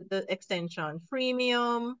 the extension.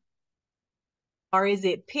 Premium, or is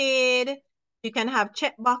it paid? You can have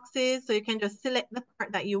check boxes, so you can just select the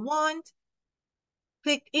part that you want.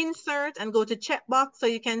 Click insert and go to checkbox, so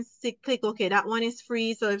you can click, okay, that one is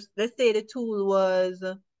free. So if, let's say the tool was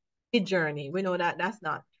Midjourney. We know that that's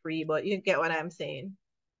not free, but you get what I'm saying.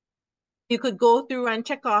 You could go through and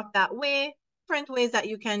check off that way, different ways that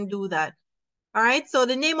you can do that. All right, so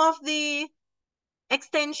the name of the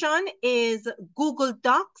extension is Google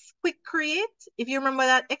Docs Quick Create. If you remember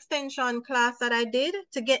that extension class that I did,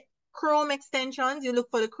 to get Chrome extensions, you look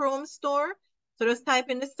for the Chrome store. So just type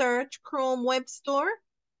in the search Chrome Web Store,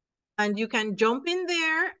 and you can jump in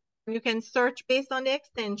there and you can search based on the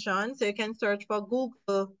extension. So you can search for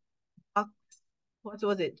Google Docs. What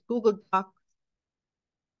was it? Google Docs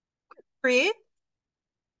Create,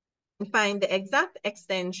 and find the exact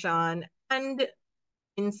extension and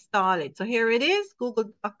install it. So here it is, Google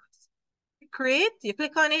Docs Create. You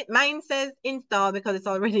click on it. Mine says install because it's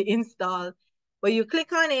already installed. But you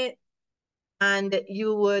click on it and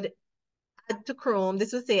you would add to Chrome.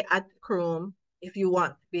 This will say add to Chrome if you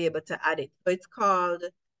want to be able to add it. So it's called,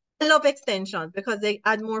 I love extensions because they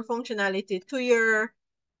add more functionality to your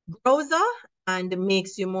browser and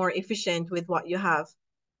makes you more efficient with what you have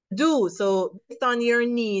to do. So based on your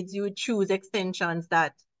needs, you would choose extensions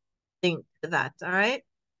that link to that. All right.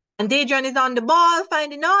 And Deidre is on the ball,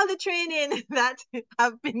 finding all the training that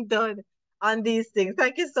have been done on these things.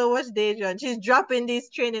 Thank you so much, Deidre. She's dropping this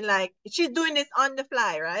training like she's doing this on the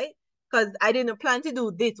fly, right? Because I didn't plan to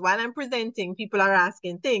do this while I'm presenting. People are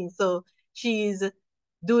asking things, so she's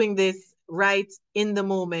doing this right in the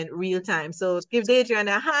moment, real time. So give Deidre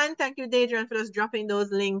a hand. Thank you, Deidre, for just dropping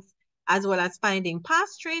those links as well as finding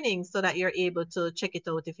past trainings so that you're able to check it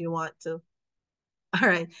out if you want to. All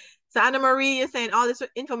right. So Anna Marie is saying all this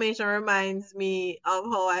information reminds me of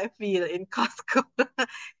how I feel in Costco.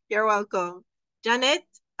 You're welcome. Janet,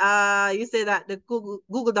 you say that the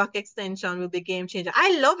Google Doc extension will be game changer.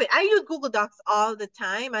 I love it. I use Google Docs all the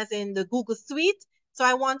time, as in the Google Suite. So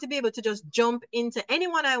I want to be able to just jump into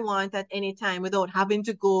anyone I want at any time without having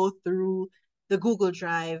to go through the Google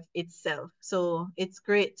Drive itself. So it's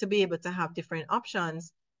great to be able to have different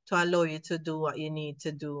options to allow you to do what you need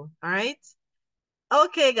to do. All right.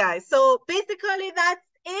 Okay, guys. So basically, that's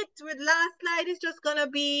it. With last slide is just gonna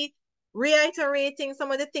be reiterating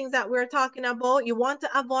some of the things that we're talking about. You want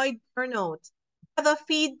to avoid burnout. Other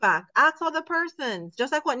feedback. Ask other persons,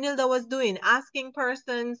 just like what Nilda was doing, asking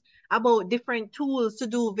persons about different tools to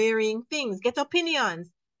do varying things. Get opinions,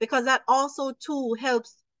 because that also too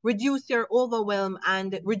helps reduce your overwhelm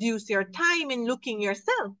and reduce your time in looking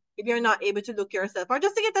yourself if you're not able to look yourself, or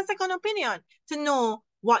just to get a second opinion to know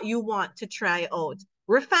what you want to try out.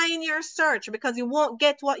 Refine your search, because you won't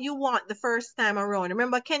get what you want the first time around.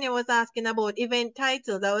 Remember, Kenya was asking about event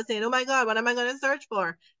titles. I was saying, oh my God, what am I going to search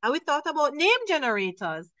for? And we thought about name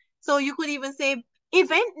generators. So you could even say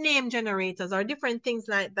event name generators or different things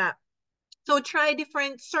like that. So try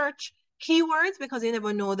different search keywords, because you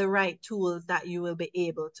never know the right tools that you will be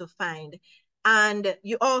able to find. And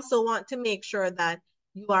you also want to make sure that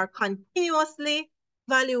you are continuously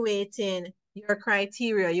evaluating your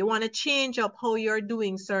criteria. You want to change up how you're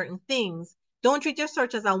doing certain things. Don't treat your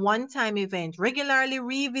search as a one-time event. Regularly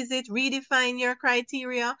revisit, redefine your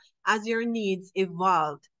criteria as your needs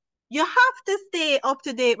evolve. You have to stay up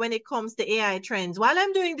to date when it comes to AI trends. While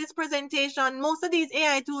I'm doing this presentation, most of these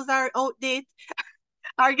AI tools are outdated,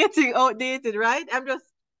 are getting outdated, right? I'm just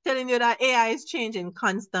telling you that AI is changing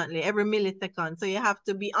constantly, every millisecond. So you have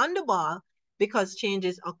to be on the ball because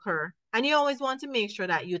changes occur. And you always want to make sure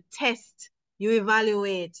that you test, you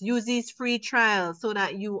evaluate, use these free trials so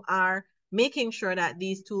that you are making sure that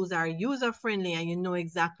these tools are user friendly and you know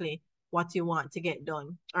exactly what you want to get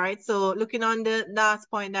done. All right. So looking on the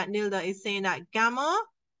last point that Nilda is saying, that Gamma,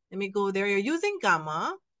 let me go there. You're using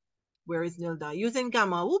Gamma. Where is Nilda? Using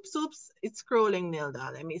Gamma. Oops, oops. It's scrolling,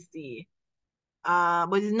 Nilda. Let me see. But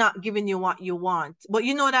it's not giving you what you want. But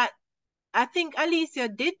you know that I think Alicia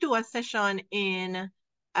did do a session in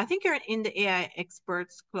I think you're in the AI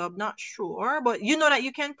experts club, not sure, but you know that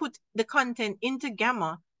you can put the content into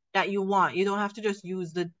Gamma that you want. You don't have to just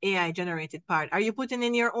use the AI generated part. Are you putting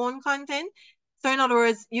in your own content? So in other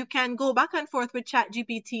words, you can go back and forth with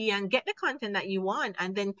ChatGPT and get the content that you want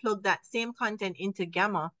and then plug that same content into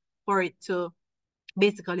Gamma for it to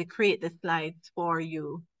basically create the slides for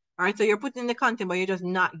you. All right, so you're putting the content, but you're just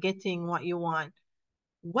not getting what you want.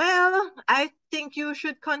 Well, I think you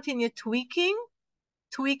should continue tweaking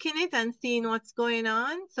it and seeing what's going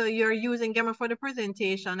on. So you're using Gamma for the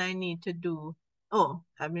presentation I need to do. Oh,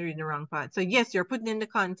 I'm reading the wrong part. So yes, you're putting in the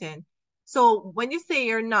content. So when you say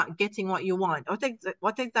you're not getting what you want,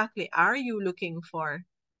 what exactly are you looking for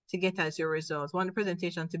to get as your results? Want the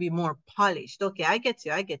presentation to be more polished. Okay, I get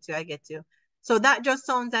you, I get you, I get you. So that just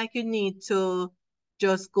sounds like you need to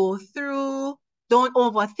just go through. Don't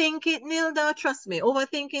overthink it, Nilda. Trust me,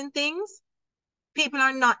 overthinking things, people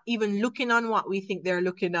are not even looking on what we think they're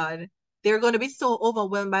looking on. They're going to be so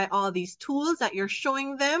overwhelmed by all these tools that you're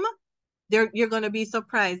showing them. You're going to be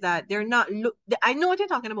surprised that they're not look. I know what you're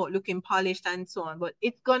talking about, looking polished and so on, but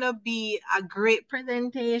it's going to be a great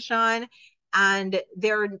presentation, and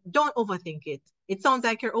don't overthink it. It sounds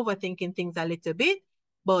like you're overthinking things a little bit,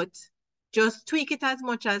 but just tweak it as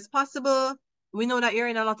much as possible. We know that you're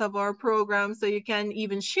in a lot of our programs, so you can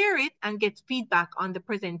even share it and get feedback on the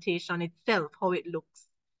presentation itself, how it looks.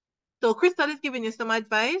 So Crystal is giving you some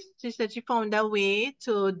advice. She said she found a way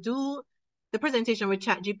to do the presentation with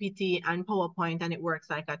ChatGPT and PowerPoint, and it works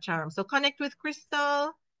like a charm. So connect with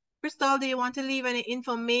Crystal. Crystal, do you want to leave any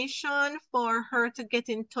information for her to get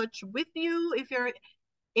in touch with you if you're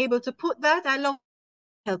able to put that? I love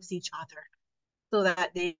helps each other so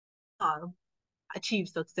that they all achieve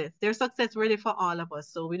success. There's success really for all of us,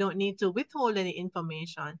 so we don't need to withhold any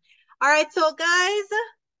information. All right, so guys,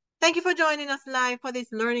 thank you for joining us live for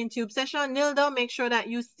this Learning Tube session. Nilda, make sure that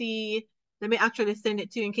you see, let me actually send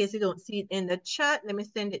it to you in case you don't see it in the chat. Let me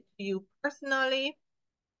send it to you personally.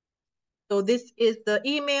 So this is the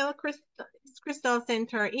email, Crystal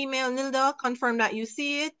sent her email. Nilda, confirm that you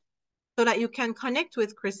see it so that you can connect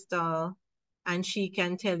with Crystal and she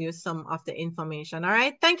can tell you some of the information. All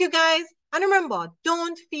right. Thank you, guys. And remember,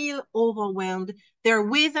 don't feel overwhelmed. There are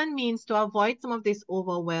ways and means to avoid some of this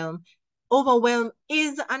overwhelm. Overwhelm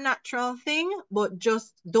is a natural thing, but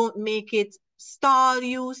just don't make it stall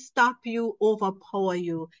you, stop you, overpower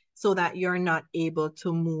you so that you're not able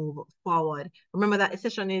to move forward. Remember that the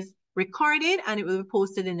session is recorded and it will be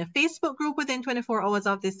posted in the Facebook group within 24 hours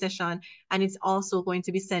of this session. And it's also going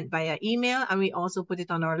to be sent via email. And we also put it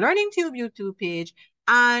on our Learning Tube YouTube page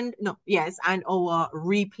and our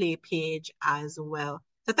replay page as well.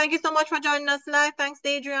 So thank you so much for joining us live. Thanks,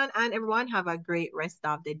 Adrian, and everyone. Have a great rest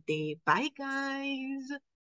of the day. Bye, guys.